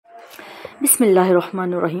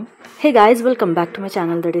Bismillahirrahmanirrahim. Hey guys, welcome back to my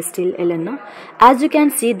channel, that is still Elena. As you can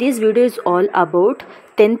see, this video is all about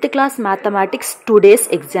 10th class mathematics today's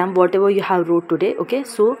exam, whatever you have wrote today. Okay,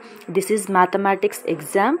 so this is mathematics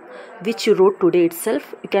exam which you wrote today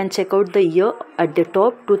itself. You can check out the year at the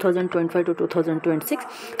top, 2025 to 2026.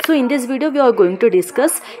 So in this video we are going to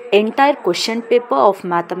discuss entire question paper of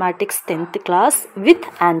mathematics 10th class with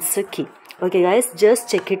answer key. Okay guys, just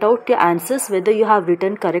check it out, your answers, whether you have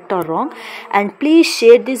written correct or wrong, and please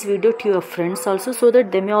share this video to your friends also, so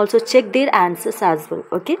that they may also check their answers as well.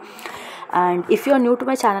 Okay, and if you are new to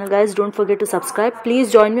my channel guys, don't forget to subscribe.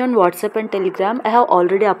 Please join me on WhatsApp and Telegram. I have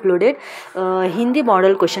already uploaded Hindi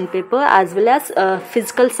model question paper as well as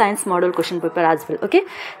physical science model question paper as well. Okay,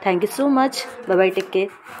 thank you so much. Bye bye, take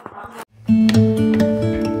care.